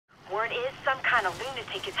Word is some kind of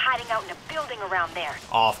lunatic is hiding out in a building around there.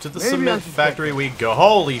 Off to the cement factory we go.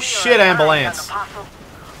 Holy shit, ambulance!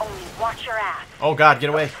 Only watch your ass. Oh god, get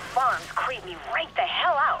away. Farms creep me right the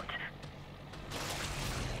hell out.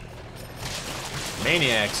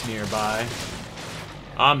 Maniacs nearby.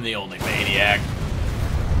 I'm the only maniac.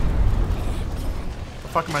 What the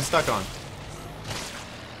fuck am I stuck on?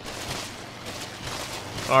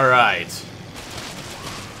 Alright.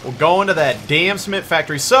 We'll go into that damn cement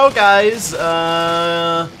factory. So, guys,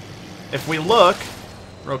 if we look,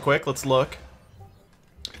 real quick, let's look.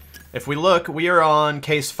 If we look, we are on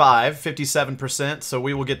case 5, 57%, so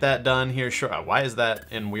we will get that done here short. Why is that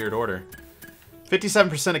in weird order?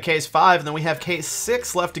 57% of case 5, and then we have case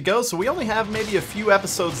 6 left to go, so we only have maybe a few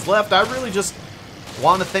episodes left. I really just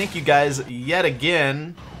want to thank you guys yet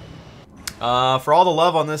again for all the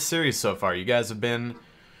love on this series so far. You guys have been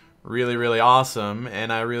really, really awesome,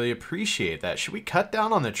 and I really appreciate that. Should we cut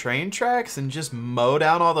down on the train tracks and just mow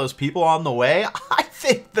down all those people on the way? I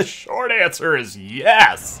think the short answer is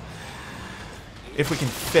yes. If we can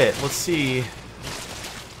fit. Let's see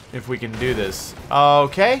if we can do this.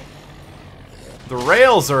 Okay. The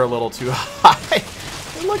rails are a little too high,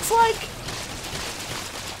 it looks like.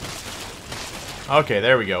 Okay,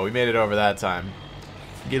 there we go. We made it over that time.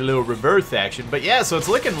 Get a little reverse action. But yeah, so it's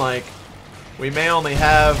looking like we may only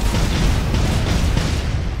have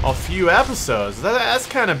a few episodes. That's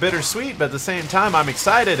kind of bittersweet, but at the same time, I'm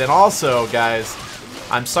excited. And also, guys,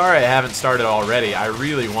 I'm sorry I haven't started already. I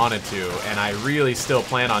really wanted to, and I really still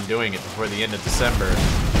plan on doing it before the end of December.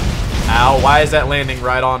 Ow, why is that landing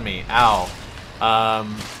right on me? Ow.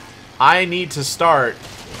 I need to start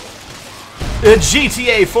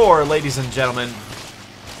GTA 4, ladies and gentlemen.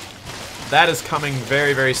 That is coming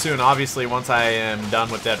very, very soon. Obviously, once I am done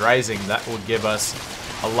with Dead Rising, that will give us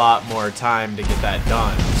a lot more time to get that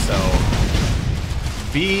done. So,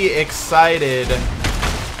 be excited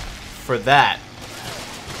for that,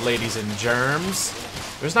 ladies and germs.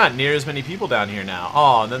 There's not near as many people down here now.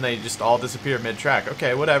 Oh, and then they just all disappear mid-track.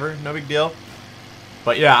 Okay, whatever. No big deal.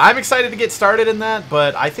 But yeah, I'm excited to get started in that,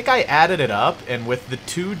 but I think I added it up, and with the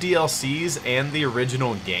 2 DLCs and the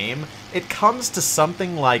original game, it comes to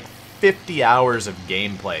something like 50 hours of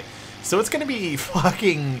gameplay. So it's gonna be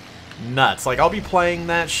fucking nuts. Like, I'll be playing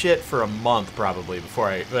that shit for a month probably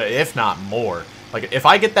before if not more. Like, if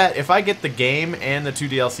I get the game and the 2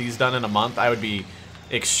 DLCs done in a month, I would be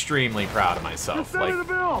extremely proud of myself. Like,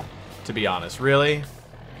 to be honest. Really?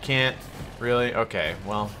 Can't? Really? Okay,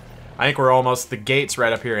 well, I think we're almost, the gate's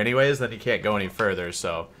right up here anyways, then you can't go any further,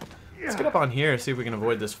 so let's get up on here and see if we can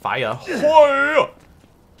avoid this fire.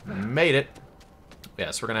 Made it. Yeah,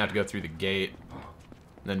 so we're gonna have to go through the gate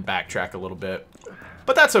and then backtrack a little bit.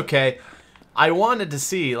 But that's okay. I wanted to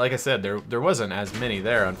see, like I said, there wasn't as many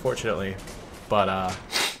there, unfortunately. But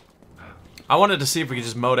I wanted to see if we could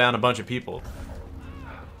just mow down a bunch of people.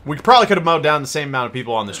 We probably could have mowed down the same amount of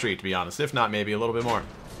people on the street, to be honest. If not, maybe a little bit more.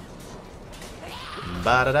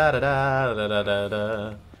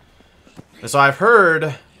 Ba-da-da-da-da-da-da-da-da. And so I've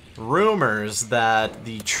heard rumors that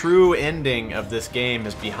the true ending of this game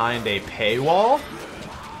is behind a paywall.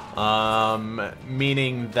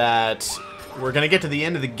 Meaning that we're going to get to the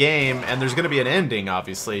end of the game, and there's going to be an ending,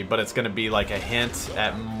 obviously, but it's going to be like a hint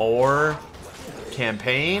at more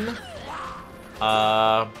campaign.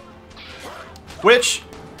 Which,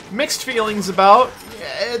 mixed feelings about.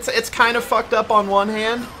 It's kind of fucked up on one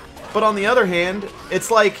hand, but on the other hand,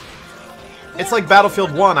 it's like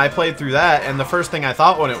Battlefield 1. I played through that, and the first thing I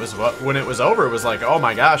thought when it was over was like, oh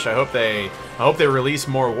my gosh, I hope they release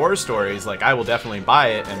more war stories. Like, I will definitely buy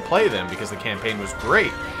it and play them because the campaign was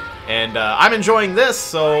great. And I'm enjoying this,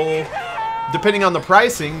 so depending on the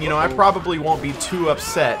pricing, you know, I probably won't be too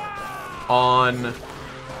upset on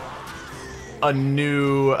a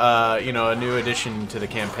new, you know, a new addition to the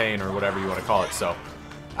campaign or whatever you want to call it. So,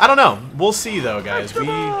 I don't know. We'll see, though, guys. We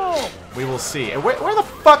will see. And where the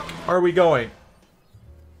fuck are we going?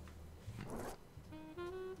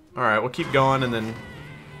 All right, we'll keep going and then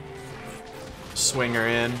swing her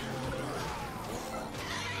in.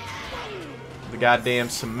 The goddamn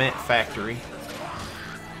cement factory.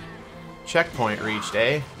 Checkpoint reached,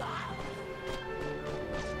 eh?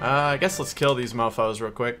 I guess let's kill these mofos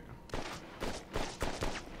real quick.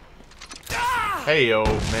 Hey, yo,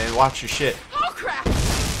 man, watch your shit. Oh, crap.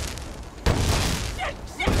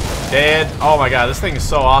 Dead. Oh my god, this thing is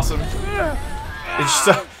so awesome. It's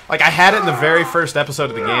just, like, I had it in the very first episode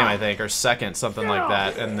of the game, I think, or second, something like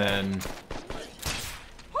that, and then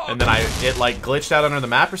it like glitched out under the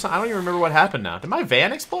map or something. I don't even remember what happened now. Did my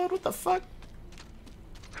van explode? What the fuck?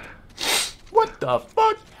 What the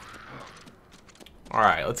fuck?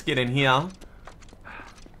 Alright, let's get in here.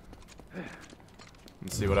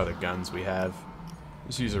 Let's see what other guns we have.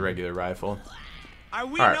 Just use a regular rifle. Are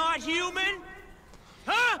we All right. not human?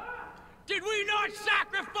 Huh? Did we not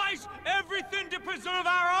sacrifice everything to preserve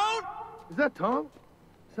our own? Is that Tom?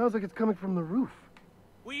 Sounds like it's coming from the roof.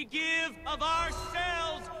 We give of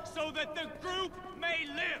ourselves so that the group may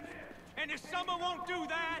live. And if someone won't do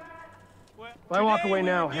that, well, If I walk today away we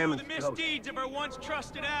now, review Hammond's the toast. misdeeds of our once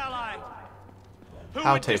trusted ally, who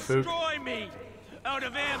How would Tefuk? destroy me out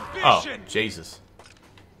of Oh, ambition. Jesus.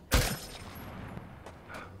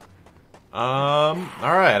 All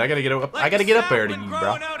right, I gotta get up. Like I gotta the get up there to sapling you, bro.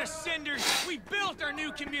 growing out of cinders, we built our new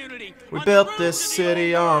community. We on the built ruins this of the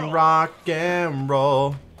city old on world. rock and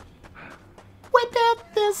roll. We built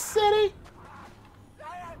this city.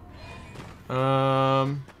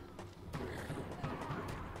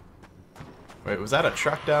 Wait, was that a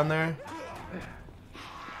truck down there?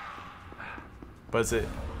 Was it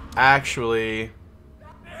actually?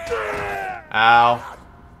 Ow.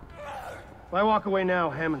 If I walk away now,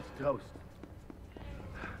 Hammond's toast.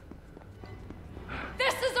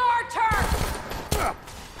 This is our turn!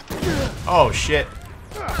 Oh shit.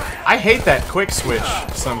 I hate that quick switch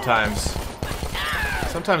sometimes.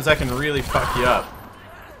 Sometimes that can really fuck you up.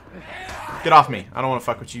 Get off me. I don't want to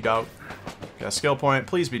fuck with you, dog. Got a skill point.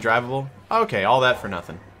 Please be drivable. Okay, all that for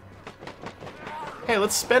nothing. Hey,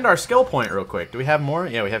 let's spend our skill point real quick. Do we have more?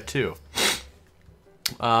 Yeah, we have 2.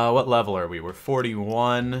 What level are we? We're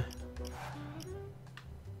 41.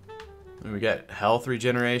 We got health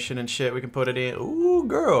regeneration and shit we can put it in. Ooh,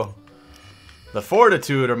 girl. The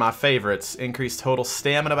Fortitude are my favorites. Increase total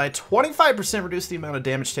stamina by 25%. Reduce the amount of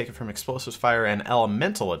damage taken from explosives, fire, and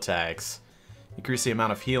elemental attacks. Increase the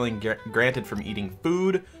amount of healing granted from eating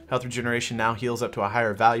food. Health regeneration now heals up to a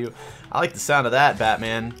higher value. I like the sound of that,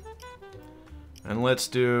 Batman. And let's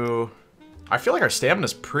do... I feel like our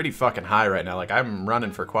stamina's pretty fucking high right now. Like, I'm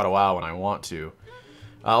running for quite a while when I want to.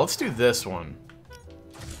 Let's do this one.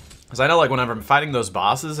 Because I know, like, whenever I'm fighting those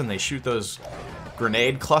bosses and they shoot those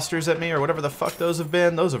grenade clusters at me or whatever the fuck those have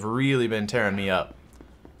really been tearing me up.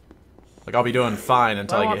 Like, I'll be doing fine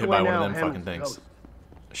until I get hit by one of them fucking things.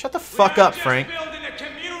 Shut the fuck up, Frank.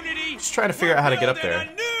 Just trying to figure out how to get up there. A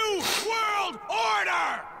new world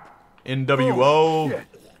order. NWO.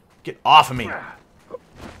 Get off of me.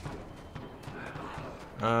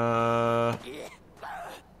 Oh,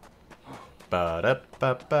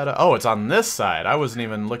 it's on this side. I wasn't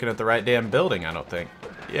even looking at the right damn building, I don't think.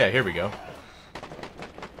 Yeah, here we go.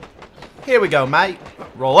 Here we go, mate.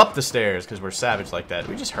 Roll up the stairs, because we're savage like that.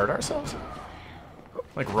 Did we just hurt ourselves?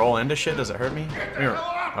 Like, roll into shit? Does it hurt me? Here.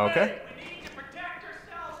 Okay. We need to protect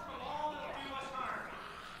ourselves from all that will do us harm.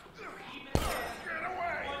 Even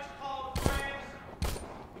what's called friends.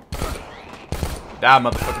 Die,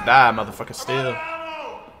 motherfucker. Die, motherfucker. Still.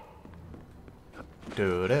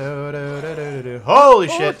 Do, do, do, do, do, do. Holy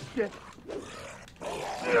shit.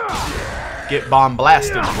 Get bomb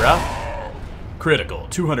blasted, bruh. Critical.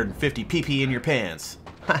 250 PP in your pants.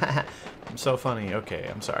 I'm so funny. Okay,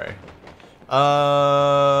 I'm sorry.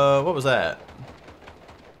 What was that?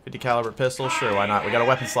 50 caliber pistol? Sure, why not? We got a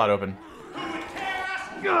weapon slot open.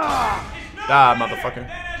 Die, motherfucker.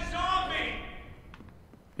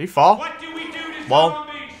 Did he fall? What do we do to Well,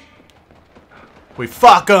 zombies? we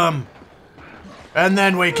fuck him! And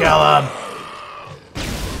then we kill him!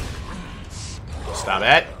 Stop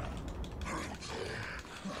it.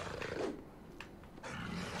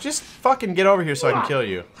 Just fucking get over here so I can kill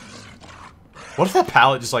you. What if that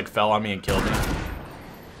pallet just like fell on me and killed me?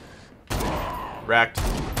 Wrecked.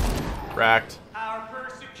 Wrecked. Our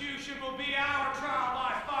persecution will be our trial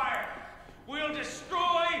by fire. We'll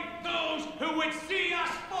destroy those who would see us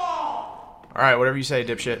fall. Alright, whatever you say,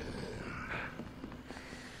 dipshit.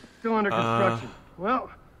 Still under construction.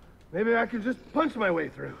 Well, maybe I could just punch my way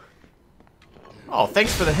through. Oh,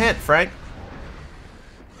 thanks for the hint, Frank.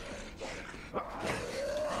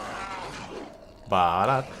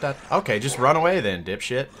 Okay, just run away then,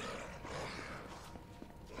 dipshit.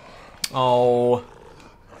 Oh.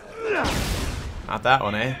 Not that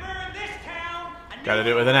one, eh? Gotta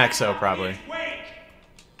do it with an exo, probably.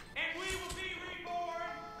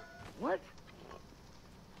 What?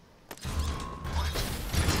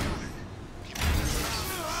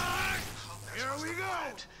 Here we go.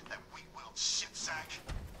 That weak-willed shit sack.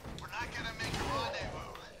 We're not gonna make a rendezvous.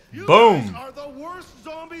 You Boom. guys are the worst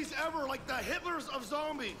zombies ever, like the Hitlers of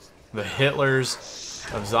zombies. The Hitlers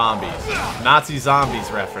of zombies. Nazi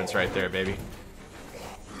zombies reference right there, baby.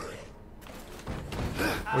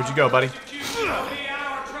 Where'd you go, buddy?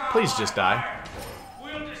 Please just die.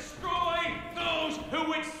 We'll destroy those who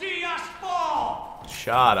would see us fall.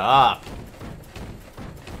 Shut up.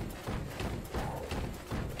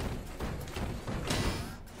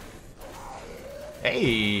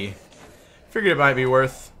 Hey, figured it might be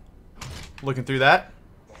worth looking through that.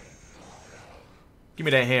 Give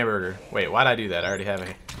me that hamburger. Wait, why'd I do that? I already have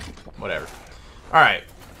a... Whatever. Alright.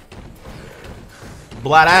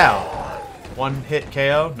 Blood out. One hit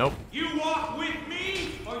KO. Nope. You walk with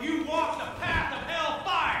me, or you walk the path of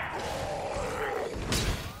hellfire.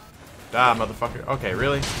 Ah, motherfucker. Okay,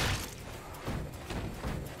 really?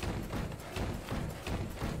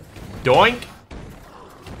 Doink.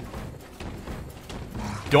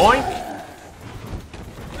 Doink.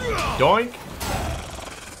 Doink.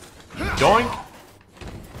 Doink.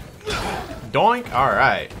 Doink. All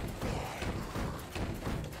right.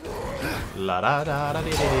 La da da da dee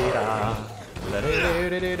dee da. La dee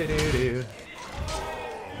dee dee dee dee dee.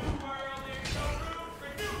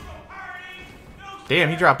 Damn,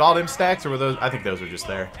 he dropped all them stacks, or were those? I think those were just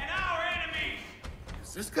there.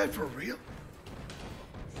 Is this guy for real?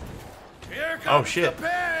 Here Oh comes shit. the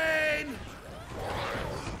pain!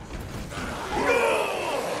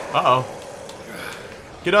 Uh oh.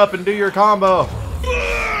 Get up and do your combo.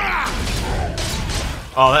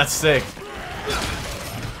 Oh, that's sick.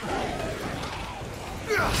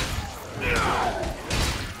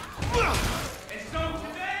 And so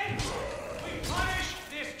today, we punish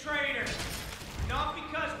this traitor. Not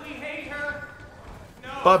because we hate her, no.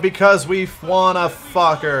 But because we wanna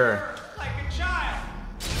fuck her. Like a child.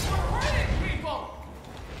 We're hurting people.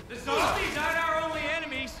 The zombies aren't our only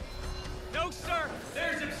enemies. No, sir.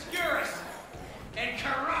 There's Obscurus and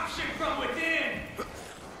corruption from within.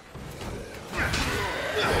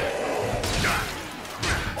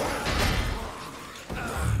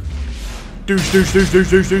 Douche, douche, douche, douche,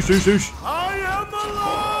 douche, douche, douche, douche. I am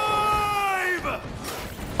alive!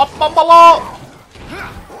 Up, below.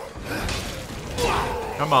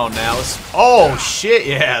 Come on now, let's... Oh shit,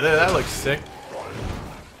 yeah, that looks sick.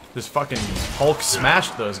 This fucking Hulk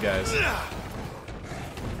smashed those guys.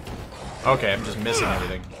 Okay, I'm just missing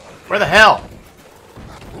everything. Where the hell?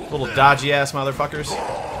 Little dodgy ass motherfuckers.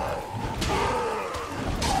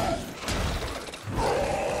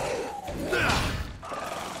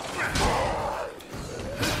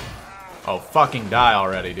 Oh, fucking die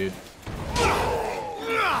already, dude.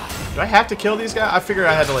 Do I have to kill these guys? I figured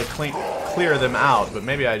I had to like clear them out, but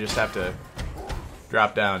maybe I just have to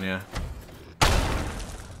drop down, yeah.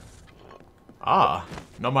 Ah,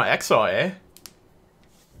 no more EXO, eh?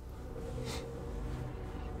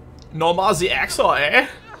 No more the EXO, eh?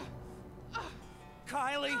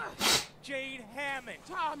 Kylie, Jade Hammond.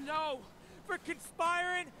 Tom, no. For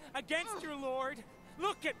conspiring against your lord.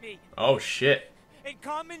 Look at me. Oh shit. And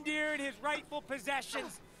commandeering his rightful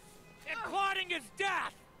possessions. And plotting his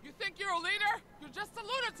death. You think you're a leader? You're just a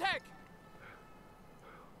lunatic!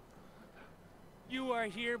 You are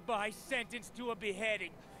hereby sentenced to a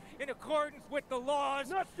beheading. In accordance with the laws...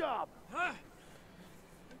 Nut job! Huh?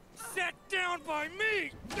 Set down by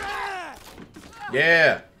me! Ah!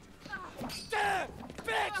 Yeah. Ah!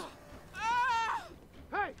 Bitch! Ah!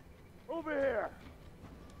 Hey! Over here!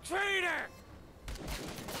 Traitor!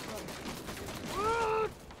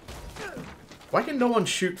 Why can no one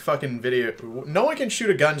shoot fucking video? No one can shoot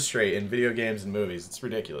a gun straight in video games and movies. It's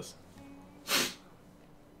ridiculous.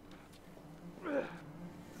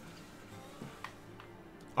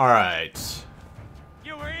 Alright.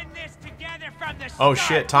 You were in this together from the Oh start,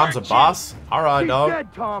 shit, Tom's a weren't you? boss? Alright, He's dog.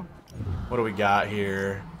 dead, Tom. What do we got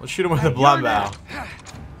here? Let's shoot him with a blunt bow.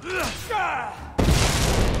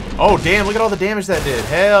 Oh damn, look at all the damage that did.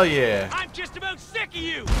 Hell yeah. I'm just about sick of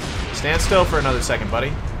you! Stand still for another second,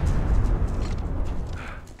 buddy.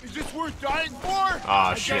 Is this worth dying for?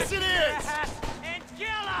 Aw, shit. Yes, it is! And kill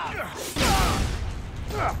him!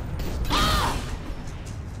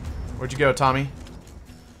 Where'd you go, Tommy?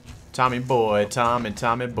 Tommy boy, Tommy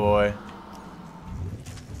boy.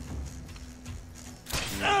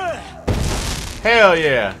 Hell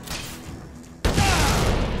yeah.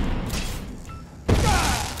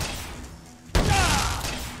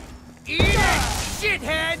 Eat it,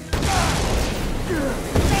 shithead!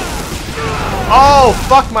 Oh,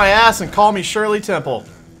 fuck my ass and call me Shirley Temple.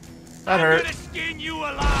 That I'm hurt. gonna skin you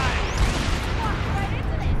alive!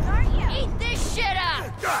 Eat this shit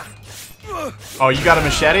up! Oh, you got a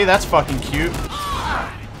machete? That's fucking cute.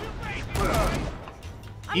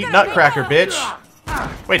 Eat Nutcracker, bitch.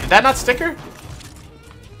 Wait, did that not stick her?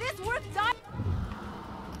 This worth dying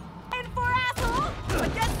for, asshole!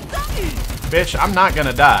 But that's something! Bitch, I'm not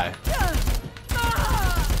gonna die.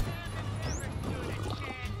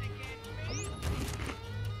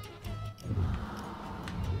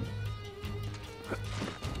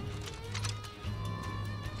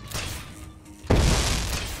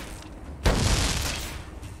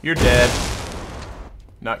 You're dead.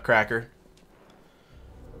 Nutcracker.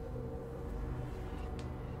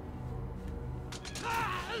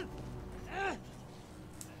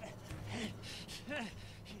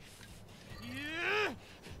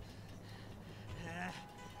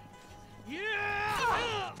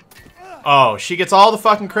 Oh, she gets all the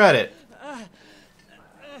fucking credit.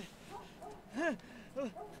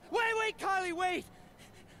 Wait, Kylie, wait!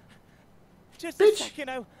 Just Bitch. a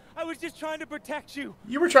second, I was just trying to protect you.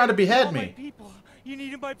 You were trying to behead All my me. people, you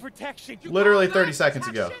needed my protection. Literally 30 seconds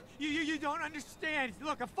ago. You don't understand.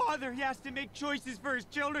 Look, a father, he has to make choices for his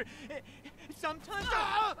children. Sometimes...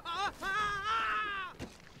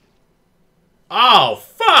 Oh,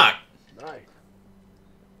 fuck! Nice.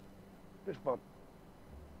 Fist bump.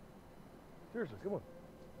 Seriously, come on.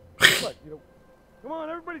 What, you know? Come on,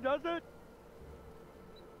 everybody does it.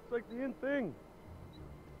 It's like the in thing.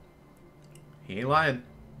 He ain't lying.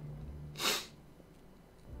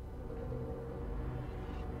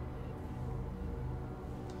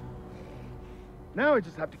 Now I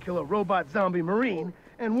just have to kill a robot zombie marine,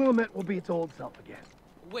 and Willamette will be its old self again.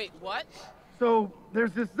 Wait, what? So,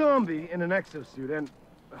 there's this zombie in an exosuit, and...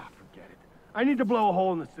 forget it. I need to blow a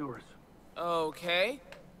hole in the sewers. Okay.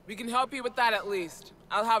 We can help you with that at least.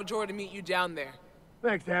 I'll have Jordan meet you down there.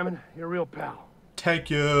 Thanks, Hammond. You're a real pal. Thank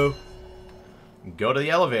you. Go to the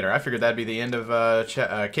elevator. I figured that'd be the end of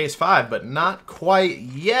case 5, but not quite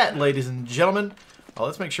yet, ladies and gentlemen. Oh,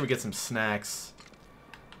 let's make sure we get some snacks.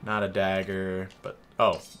 Not a dagger, but...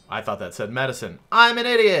 Oh, I thought that said medicine. I'm an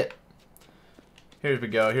idiot! Here we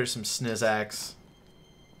go. Here's some Snizax.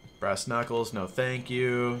 Brass knuckles, no thank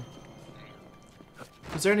you.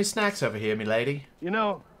 Is there any snacks over here, me lady? You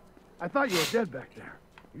know, I thought you were dead back there.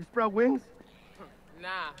 You sprout wings?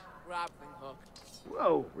 Nah, grappling hook.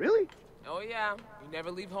 Whoa, really? Oh yeah, you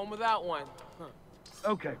never leave home without one. Huh.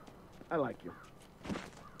 Okay, I like you.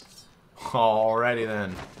 Alrighty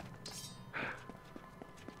then.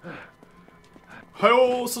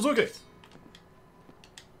 Hi-yo, Suzuki!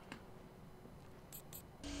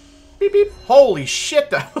 Beep beep. Holy shit,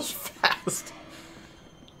 that was fast.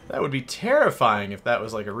 That would be terrifying if that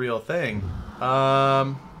was like a real thing.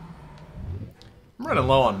 I'm running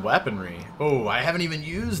low on weaponry. Oh, I haven't even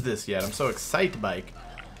used this yet. I'm so excited, Mike.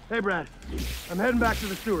 Hey, Brad. I'm heading back to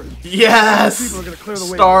the sewers. Yes! People are gonna clear the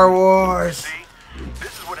way. Star Wars! See?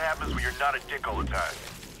 This is what happens when you're not a dick all the time.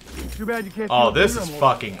 Too bad you can't. Oh, feel this the is drum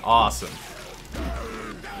fucking awesome.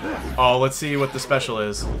 Oh, let's see what the special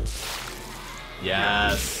is.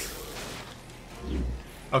 Yes.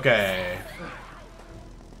 Okay.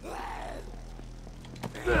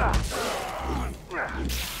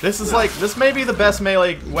 This may be the best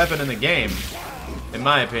melee weapon in the game, in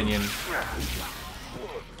my opinion.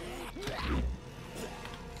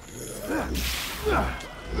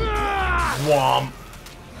 Womp.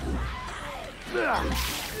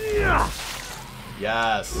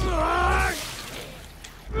 Yes.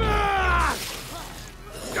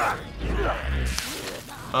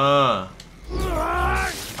 I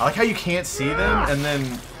like how you can't see them, and then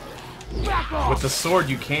with the sword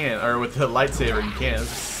you can, or with the lightsaber you can.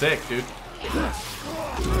 This is sick, dude.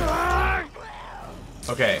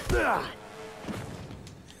 Okay.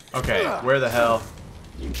 Okay, where the hell?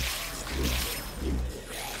 You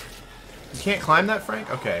can't climb that, Frank?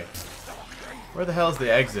 Okay. Where the hell is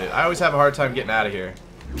the exit? I always have a hard time getting out of here.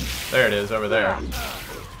 There it is, over there.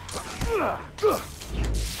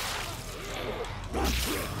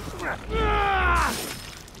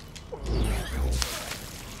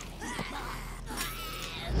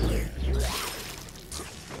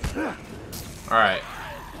 Alright.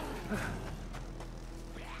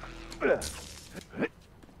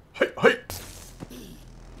 Hey, hey!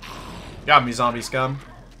 Got me, zombie scum.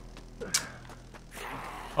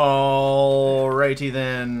 Alrighty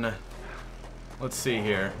then. Let's see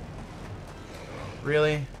here.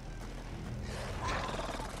 Really?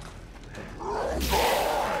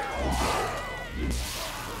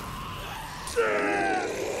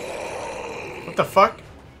 What the fuck?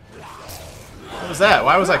 What was that?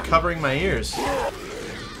 Why was I covering my ears?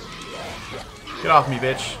 Get off me,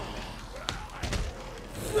 bitch.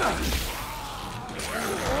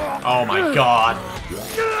 Oh my god.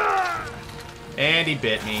 And he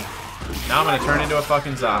bit me. Now I'm gonna turn into a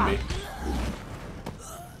fucking zombie.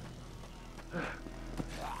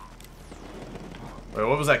 Wait,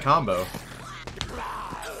 what was that combo?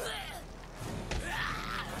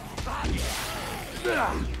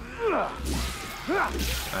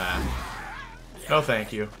 No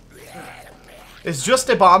thank you. It's just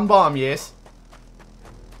a bomb, yes?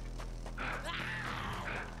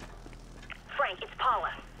 Frank, it's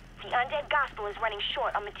Paula. The Undead Gospel is running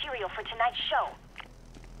short on material for tonight's show.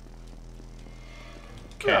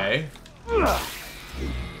 Okay.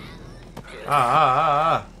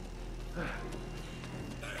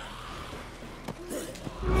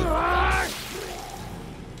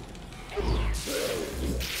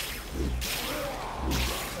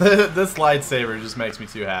 This lightsaber just makes me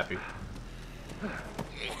too happy.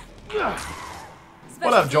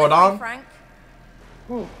 What up, Jordan? Frank.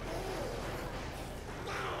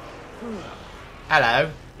 Hello.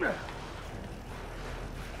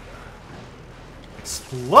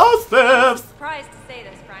 Explosives! Surprised to say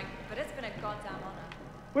this, Frank, but it's been a goddamn honor.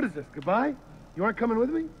 What is this, goodbye? You aren't coming with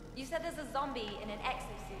me? You said there's a zombie in an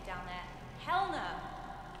exosuit down there. Hell no.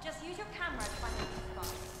 Just use your camera to find the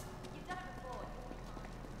spot. You've done it before.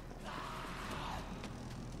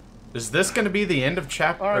 Is this going to be the end of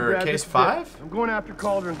chapter All right, Brad, case this is it. 5? I'm going after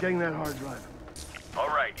Calder and getting that hard drive. All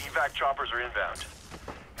right, evac choppers are inbound.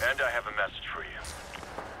 And I have a message for you.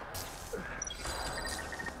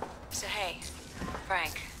 So hey,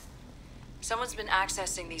 Frank. Someone's been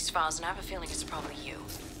accessing these files, and I have a feeling it's probably you.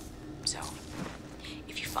 So,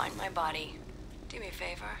 if you find my body, do me a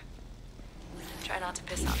favor. Try not to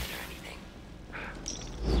piss on it or anything.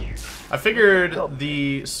 I figured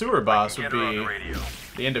the sewer boss would Get her on be the radio.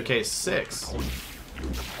 the end of case 6. The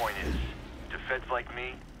point is, to feds like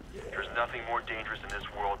me, there's nothing more dangerous in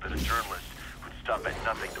this world than a journalist who'd stop at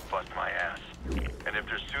nothing to bust my ass. And if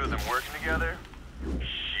there's 2 of them working together,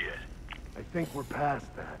 shit. I think we're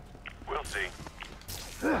past that. We'll see.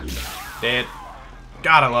 Dead.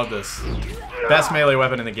 God, I love this. Best melee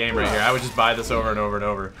weapon in the game right here. I would just buy this over and over and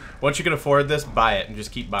over. Once you can afford this, buy it and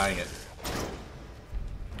just keep buying it.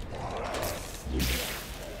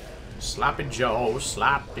 Sloppy Joe,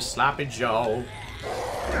 sloppy Joe.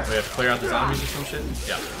 We have to clear out the zombies or some shit?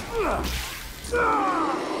 Yeah.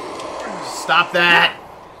 Stop that!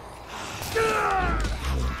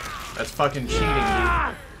 That's fucking cheating,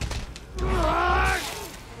 dude.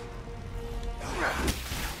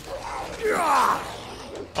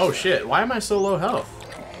 Oh shit, why am I so low health?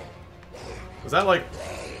 Was that like...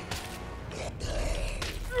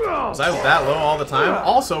 Was I that low all the time?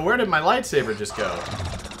 Also, where did my lightsaber just go?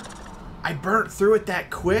 I burnt through it that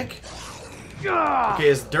quick? Okay,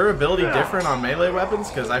 is durability different on melee weapons?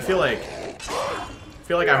 Because I feel like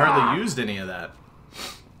I hardly used any of that.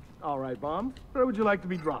 All right, Bomb. Where would you like to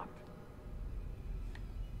be dropped?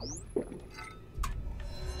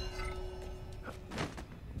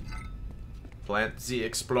 Plant the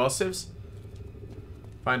explosives.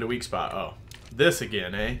 Find a weak spot. Oh, this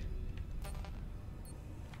again, eh?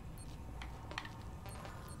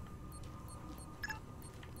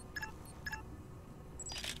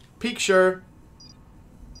 Picture.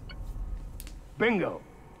 Bingo.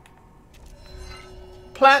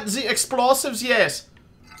 Plant the explosives, yes.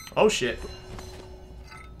 Oh shit.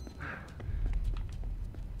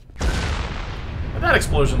 That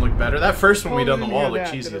explosion looked better. That first one we did on the wall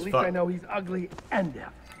looked cheesy as At least fuck. I know he's ugly and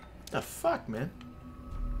deaf. The fuck, man?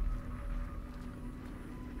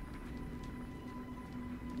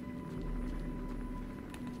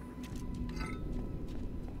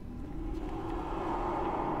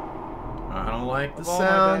 I don't like the Of all my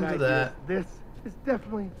sound bad of ideas, that. this is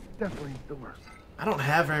definitely the worst. I don't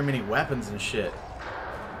have very many weapons and shit.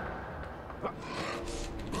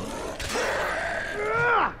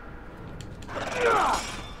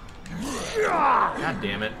 God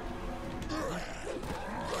damn it.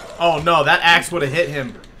 Oh no, that axe would have hit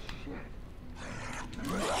him.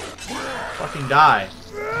 Fucking die.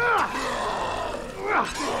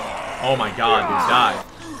 Oh my god, dude, die.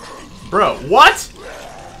 Bro, what?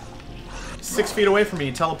 6 feet away from me,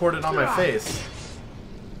 he teleported on my face.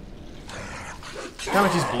 How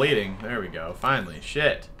much he's bleeding. There we go, finally.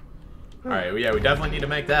 Shit. Alright, well, yeah, we definitely need to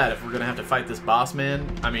make that if we're gonna have to fight this boss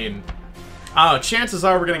man. I mean, chances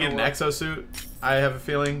are we're gonna get an exosuit, I have a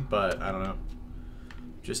feeling, but I don't know.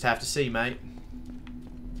 Just have to see, mate.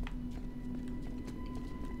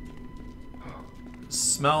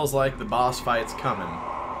 Smells like the boss fight's coming.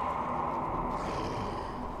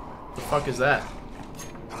 What the fuck is that?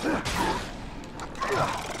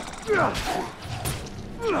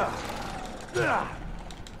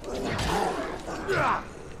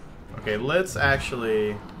 Okay, let's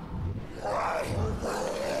actually...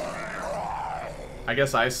 I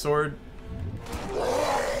guess Ice Sword.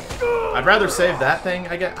 I'd rather save that thing.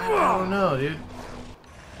 I don't know, dude.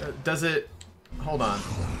 Does it... Hold on.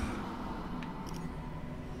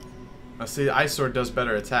 I see the Ice Sword does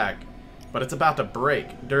better attack. But it's about to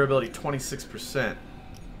break. Durability 26%.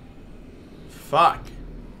 Fuck.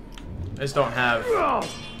 I just don't have...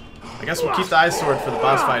 I guess we'll keep the Ice Sword for the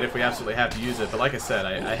boss fight if we absolutely have to use it. But like I said,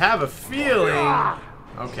 I have a feeling...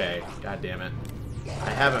 Okay, god damn it.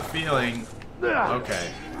 I have a feeling...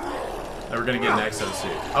 Okay. That we're gonna get an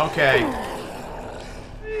exosuit. Okay.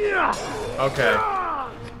 Okay.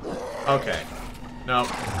 Okay. Nope.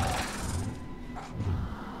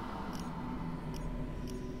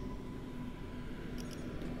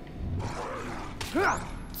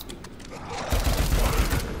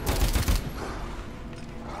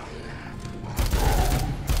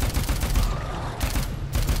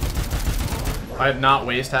 I had not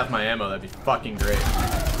waste half my ammo, that'd be fucking great.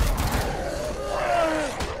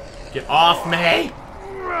 Get off me!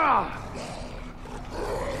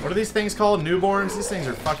 What are these things called? Newborns? These things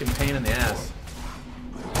are fucking pain in the ass.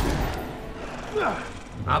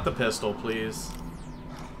 Not the pistol, please.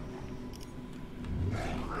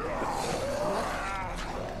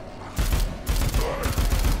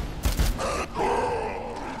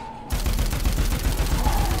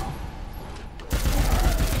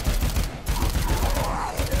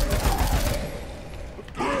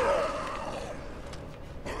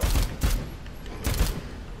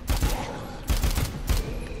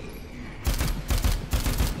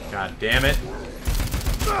 God damn it.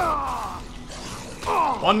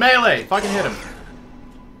 One melee! Fucking hit him.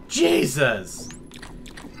 Jesus!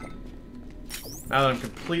 Now that I'm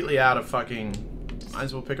completely out of fucking... Might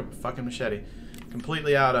as well pick up a fucking machete.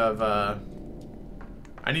 Completely out of,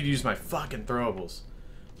 I need to use my fucking throwables.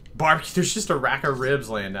 Barbecue. There's just a rack of ribs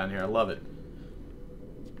laying down here. I love it.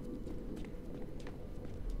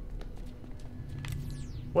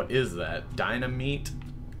 What is that? Dynamite?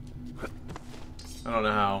 I don't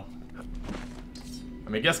know how. I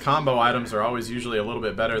mean, I guess combo items are always usually a little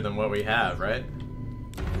bit better than what we have, right?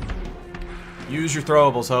 Use your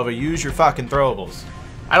throwables, Hova. Use your fucking throwables.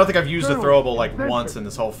 I don't think I've used a throwable like once in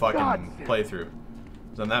this whole fucking playthrough.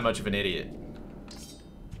 Because I'm that much of an idiot.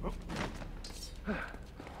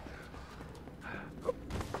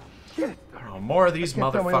 Oh, more of these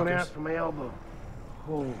motherfuckers. From my elbow.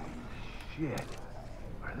 Holy shit.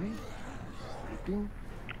 Are they sleeping?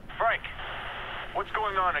 Frank, what's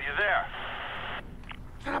going on? Are you there?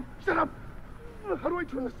 Shut up! Shut up! How do I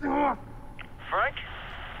turn this thing off? Frank?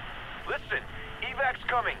 Listen, evac's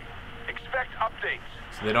coming. Expect updates.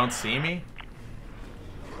 So they don't see me?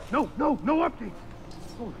 No updates!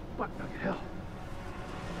 Holy fuck, hell.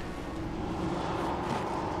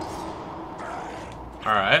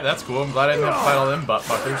 Alright, that's cool. I'm glad I didn't have to fight all them butt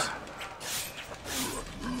fuckers.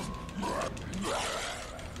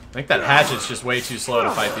 I think that hatchet's just way too slow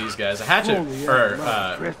to fight these guys. A hatchet,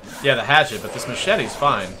 yeah, the hatchet, but this machete's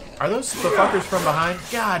fine. Are those the fuckers from behind?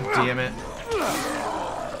 God damn it.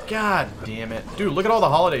 God damn it. Dude, look at all the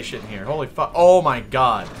holiday shit in here. Holy fuck. Oh my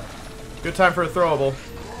god. Good time for a throwable.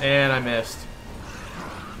 And I missed.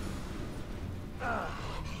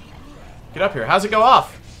 Get up here. How's it go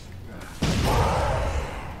off?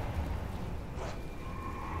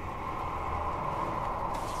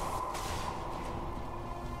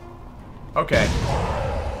 Okay.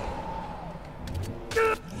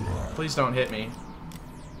 Please don't hit me.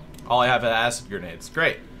 All I have is acid grenades.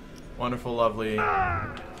 Great. Wonderful, lovely.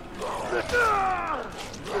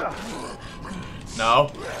 No.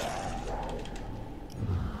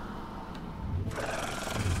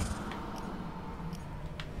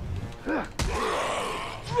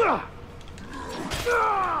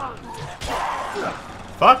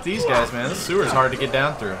 Fuck these guys, man. This sewer's hard to get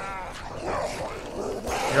down through.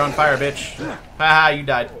 You're on fire, bitch. Haha, you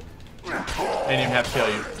died. Didn't even have to kill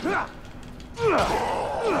you.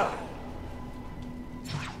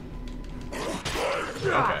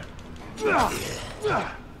 Okay.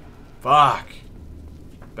 Fuck.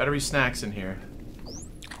 Better be snacks in here.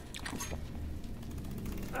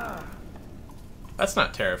 That's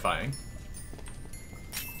not terrifying.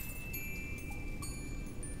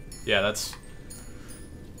 Yeah, that's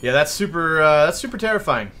super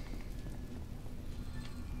terrifying.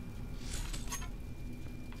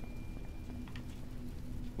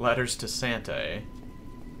 Letters to Santa, eh?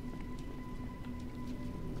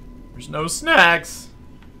 There's no snacks.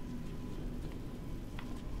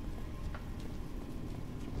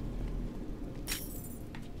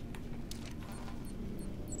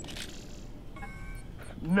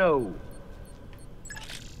 No.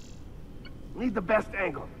 Need the best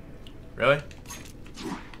angle. Really?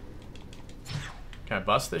 Can I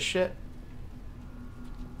bust this shit?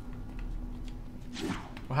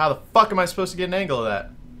 Well, how the fuck am I supposed to get an angle of that?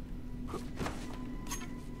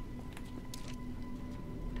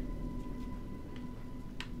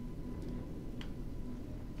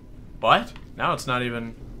 What? Now it's not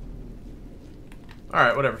even...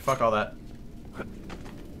 Alright, whatever. Fuck all that.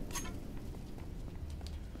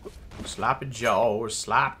 Sloppy Joe,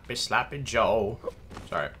 sloppy Joe.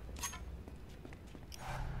 Sorry.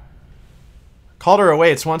 Calder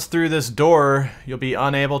awaits. Once through this door, you'll be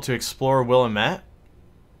unable to explore Willamette.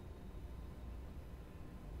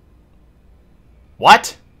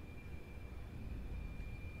 What?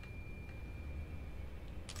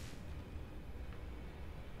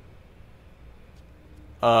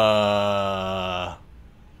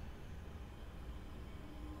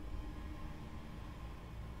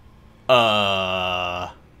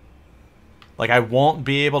 Like, I won't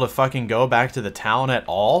be able to fucking go back to the town at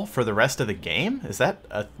all for the rest of the game? Is that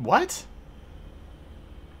a... what?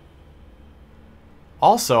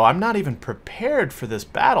 Also, I'm not even prepared for this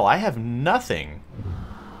battle. I have nothing.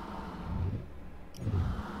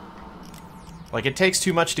 Like, it takes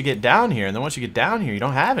too much to get down here, and then once you get down here, you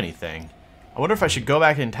don't have anything. I wonder if I should go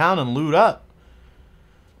back in town and loot up.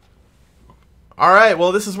 Alright,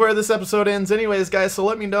 well, this is where this episode ends anyways, guys, so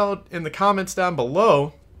let me know in the comments down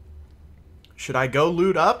below. Should I go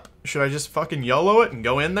loot up? Should I just fucking YOLO it and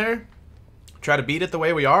go in there? Try to beat it the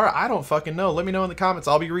way we are? I don't fucking know. Let me know in the comments.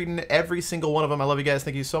 I'll be reading every single one of them. I love you guys.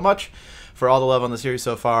 Thank you so much for all the love on the series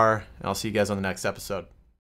so far, and I'll see you guys on the next episode.